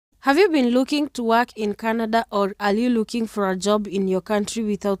Have you been looking to work in Canada, or are you looking for a job in your country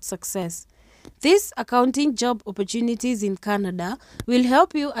without success? These accounting job opportunities in Canada will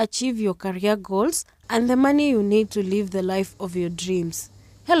help you achieve your career goals and the money you need to live the life of your dreams.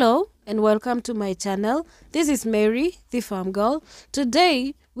 Hello and welcome to my channel. This is Mary, the farm girl.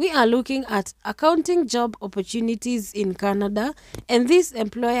 Today, we are looking at accounting job opportunities in Canada, and these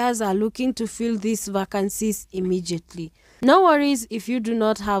employers are looking to fill these vacancies immediately. No worries if you do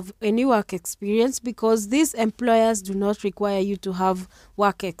not have any work experience, because these employers do not require you to have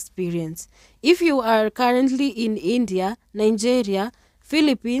work experience. If you are currently in India, Nigeria,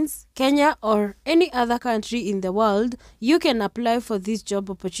 Philippines, Kenya, or any other country in the world, you can apply for these job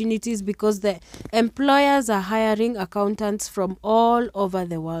opportunities because the employers are hiring accountants from all over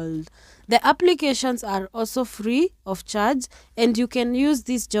the world. The applications are also free of charge, and you can use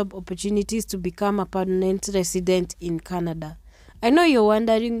these job opportunities to become a permanent resident in Canada. I know you're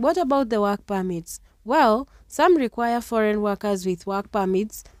wondering, what about the work permits? Well, some require foreign workers with work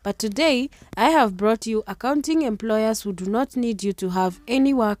permits, but today I have brought you accounting employers who do not need you to have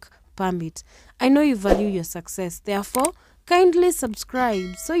any work permit. I know you value your success, therefore, kindly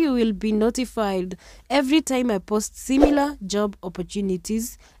subscribe so you will be notified every time I post similar job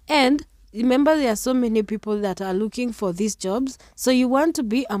opportunities. And remember, there are so many people that are looking for these jobs, so you want to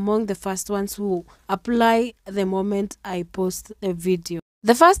be among the first ones who apply the moment I post a video.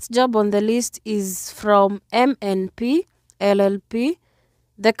 The first job on the list is from MNP LLP.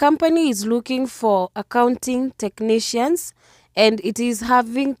 The company is looking for accounting technicians, and it is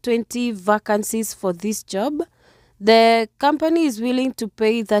having 20 vacancies for this job. The company is willing to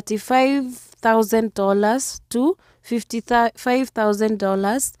pay $35,000 to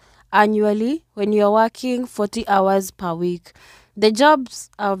 $55,000 annually when you're working 40 hours per week. The jobs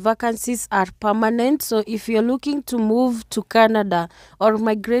vacancies are permanent, so if you're looking to move to Canada or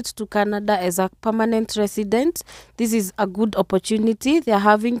migrate to Canada as a permanent resident, this is a good opportunity. They're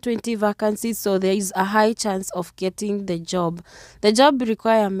having 20 vacancies, so there is a high chance of getting the job. The job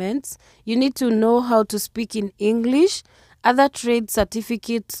requirements: you need to know how to speak in English, other trade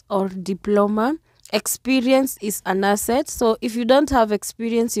certificates or diploma. Experience is an asset, so if you don't have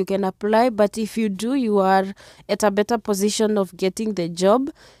experience, you can apply, but if you do, you are at a better position of getting the job.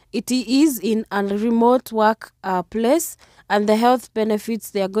 It is in a remote work place, and the health benefits: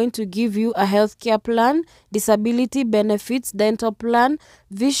 they are going to give you a healthcare plan, disability benefits, dental plan,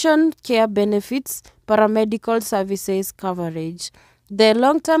 vision care benefits, paramedical services coverage. The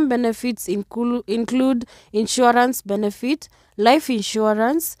long-term benefits include insurance benefit, life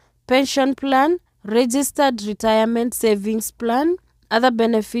insurance, pension plan, registered retirement savings plan. Other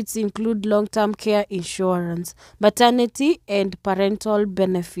benefits include long-term care insurance, maternity and parental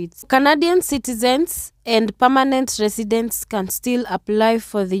benefits. Canadian citizens and permanent residents can still apply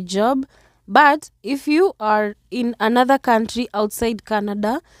for the job, but if you are in another country outside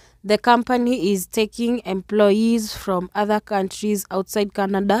Canada, the company is taking employees from other countries outside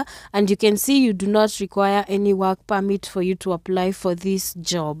Canada, and you can see you do not require any work permit for you to apply for this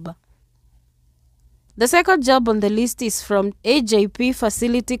job. The second job on the list is from AJP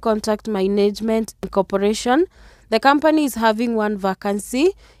Facility Contract Management Corporation. The company is having one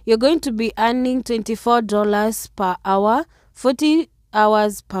vacancy. You're going to be earning $24 per hour, 40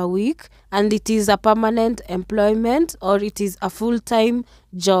 hours per week, and it is a permanent employment, or it is a full-time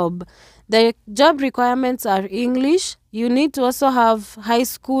job. The job requirements are English. You need to also have high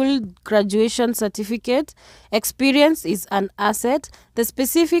school graduation certificate. Experience is an asset. The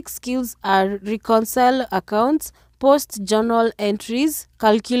specific skills are reconcile accounts, post journal entries,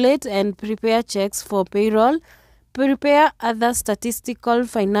 calculate and prepare checks for payroll, prepare other statistical,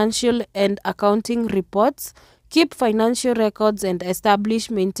 financial and accounting reports, keep financial records, and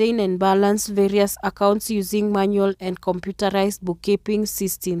establish, maintain and balance various accounts using manual and computerized bookkeeping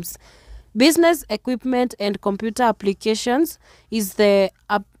systems. Business equipment and computer applications is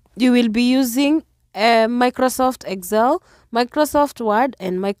you will be using Microsoft Excel, Microsoft Word,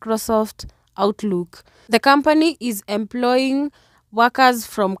 and Microsoft Outlook. The company is employing workers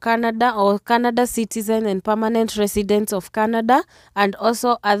from Canada or Canada citizens and permanent residents of Canada, and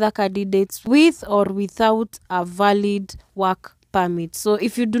also other candidates with or without a valid work permit. So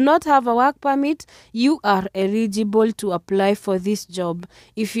if you do not have a work permit, you are eligible to apply for this job.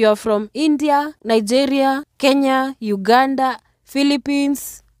 If you are from India, Nigeria, Kenya, Uganda,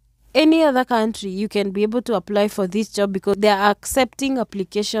 Philippines, any other country, you can be able to apply for this job because they are accepting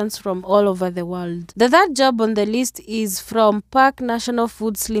applications from all over the world. The third job on the list is from Park National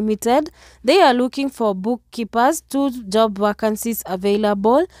Foods Limited. They are looking for bookkeepers, 2 job vacancies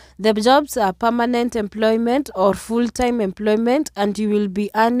available. The jobs are permanent employment or full-time employment, and you will be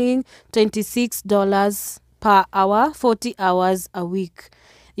earning $26 per hour, 40 hours a week.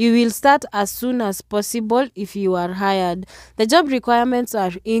 You will start as soon as possible if you are hired. The job requirements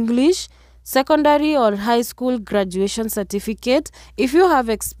are English, secondary or high school graduation certificate. If you have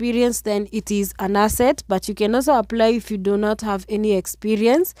experience, then it is an asset, but you can also apply if you do not have any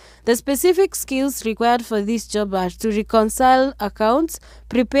experience. The specific skills required for this job are to reconcile accounts,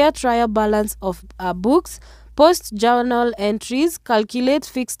 prepare trial balance of books, post journal entries, calculate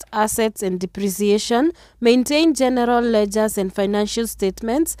fixed assets and depreciation, maintain general ledgers and financial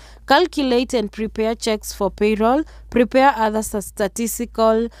statements, calculate and prepare checks for payroll, prepare other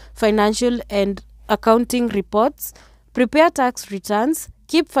statistical, financial and accounting reports, prepare tax returns,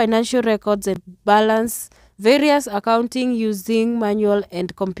 keep financial records and balance various accounting using manual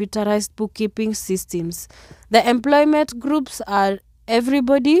and computerized bookkeeping systems. The employment groups are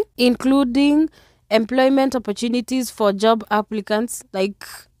everybody, including employment opportunities for job applicants like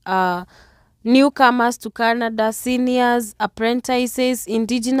newcomers to Canada, seniors, apprentices,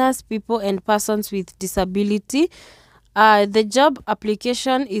 indigenous people, and persons with disability. The job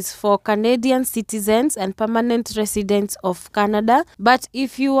application is for Canadian citizens and permanent residents of Canada. But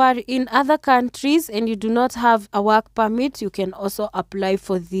if you are in other countries and you do not have a work permit, you can also apply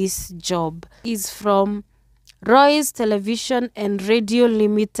for this job. It's from Roy's Television and Radio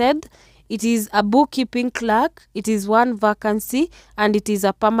Limited. It is a bookkeeping clerk. It is 1 vacancy and it is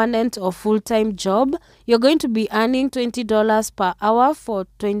a permanent or full-time job. You're going to be earning $20 per hour for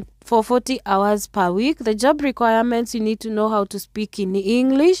 40 hours per week. The job requirements: you need to know how to speak in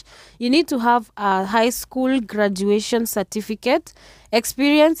English. You need to have a high school graduation certificate.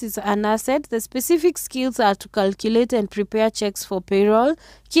 Experience is an asset. The specific skills are to calculate and prepare checks for payroll,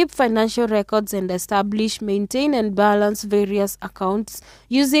 keep financial records and establish, maintain and balance various accounts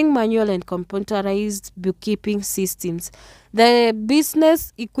using manual and computerized bookkeeping systems. The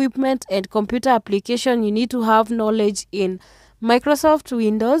business equipment and computer application: you need to have knowledge in Microsoft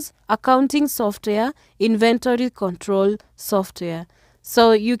Windows, accounting software, inventory control software.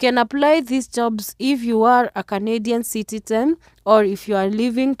 So you can apply these jobs if you are a Canadian citizen or if you are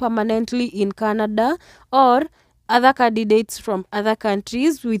living permanently in Canada, or other candidates from other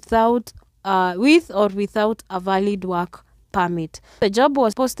countries with or without a valid work permit. The job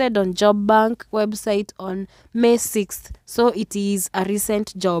was posted on Job Bank website on May 6th, so it is a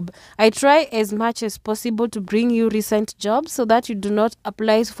recent job. I try as much as possible to bring you recent jobs so that you do not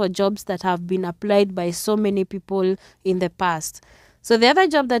apply for jobs that have been applied by so many people in the past. So the other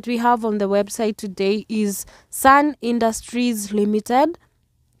job that we have on the website today is Sun Industries Limited.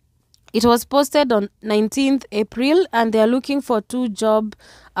 It was posted on 19th April and they are looking for 2 job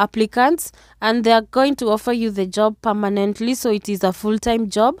applicants and they are going to offer you the job permanently, so it is a full-time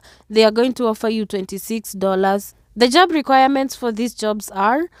job. They are going to offer you $26. The job requirements for these jobs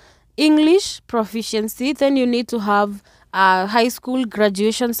are English proficiency, then you need to have a high school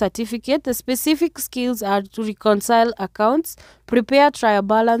graduation certificate. The specific skills are to reconcile accounts, prepare trial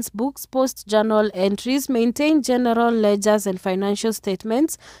balance books, post journal entries, maintain general ledgers and financial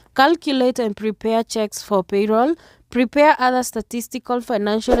statements, calculate and prepare checks for payroll, prepare other statistical,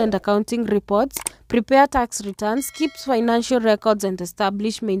 financial and accounting reports, prepare tax returns, keep financial records and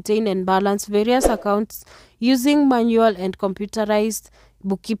establish, maintain and balance various accounts using manual and computerized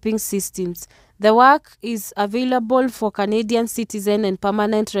bookkeeping systems. The work is available for Canadian citizen and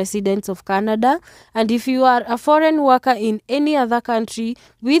permanent residents of Canada. And if you are a foreign worker in any other country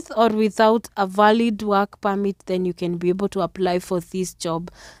with or without a valid work permit, then you can be able to apply for this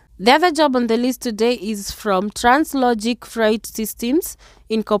job. The other job on the list today is from Translogic Freight Systems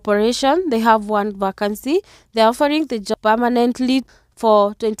Incorporation. They have 1 vacancy. They're offering the job permanently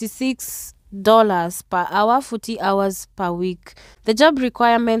for $26 per hour, 40 hours per week. The job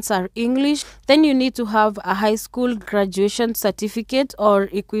requirements are English. Then you need to have a high school graduation certificate or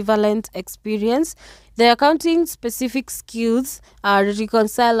equivalent experience. The accounting specific skills are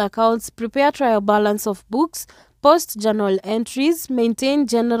reconcile accounts, prepare trial balance of books, post journal entries, maintain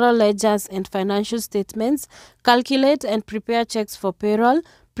general ledgers and financial statements, calculate and prepare checks for payroll,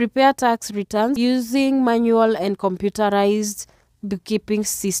 prepare tax returns using manual and computerized bookkeeping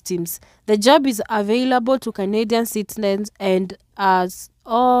systems. The job is available to Canadian citizens, and as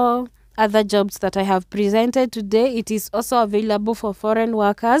all other jobs that I have presented today, it is also available for foreign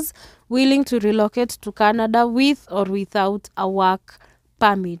workers willing to relocate to Canada with or without a work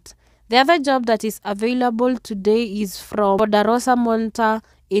permit. The other job that is available today is from Poderosa Monta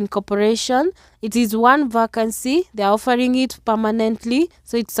Incorporation. It is one vacancy. They are offering it permanently,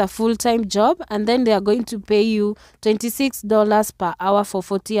 so it's a full-time job, and then they are going to pay you $26 per hour for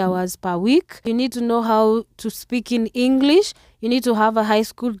 40 hours per week. You need to know how to speak in English. You need to have a high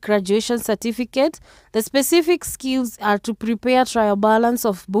school graduation certificate. The specific skills are to prepare trial balance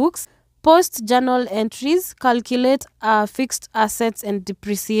of books, post journal entries, calculate fixed assets and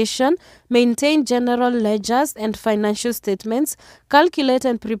depreciation, maintain general ledgers and financial statements, calculate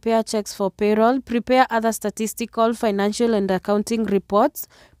and prepare checks for payroll, prepare other statistical, financial and accounting reports,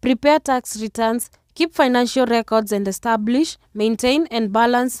 prepare tax returns, keep financial records and establish, maintain and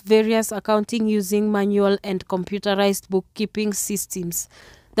balance various accounting using manual and computerized bookkeeping systems.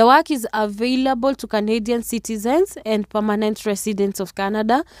 The work is available to Canadian citizens and permanent residents of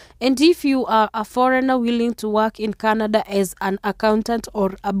Canada. And if you are a foreigner willing to work in Canada as an accountant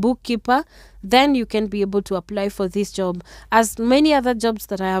or a bookkeeper, then you can be able to apply for this job. As many other jobs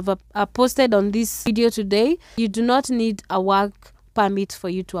that I have posted on this video today, you do not need a work permit for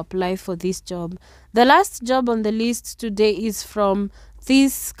you to apply for this job. The last job on the list today is from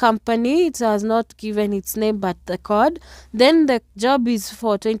this company. It has not given its name but the code. Then the job is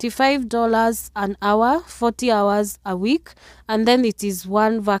for $25 an hour, 40 hours a week, and then it is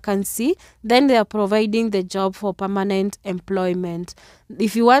one vacancy. Then they are providing the job for permanent employment.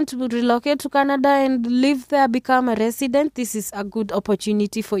 If you want to relocate to Canada and live there, become a resident, this is a good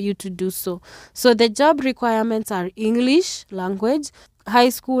opportunity for you to do so. So the job requirements are English language, high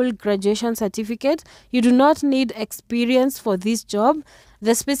school graduation certificate. You do not need experience for this job.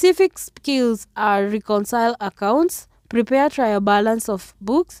 The specific skills are reconcile accounts, prepare trial balance of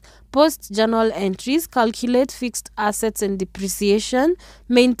books, post journal entries, calculate fixed assets and depreciation,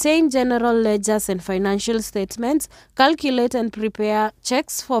 maintain general ledgers and financial statements, calculate and prepare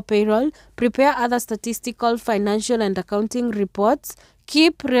checks for payroll, prepare other statistical, financial and accounting reports,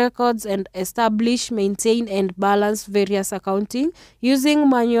 keep records and establish, maintain and balance various accounting using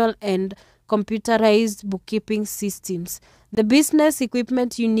manual and computerized bookkeeping systems. The business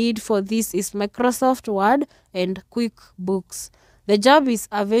equipment you need for this is Microsoft Word and QuickBooks. The job is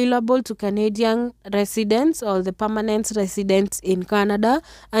available to Canadian residents or the permanent residents in Canada,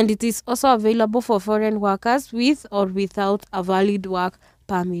 and it is also available for foreign workers with or without a valid work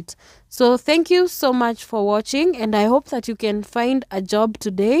permit. So thank you so much for watching, and I hope that you can find a job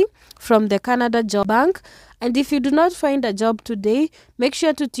today from the Canada Job Bank. And if you do not find a job today, make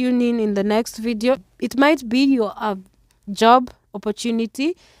sure to tune in the next video. It might be your job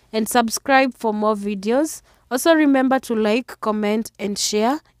opportunity, and subscribe for more videos. Also remember to like, comment and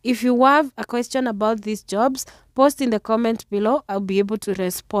share. If you have a question about these jobs, post in the comment below. I'll be able to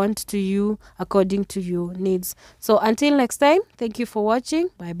respond to you according to your needs. So until next time, thank you for watching.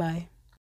 Bye bye.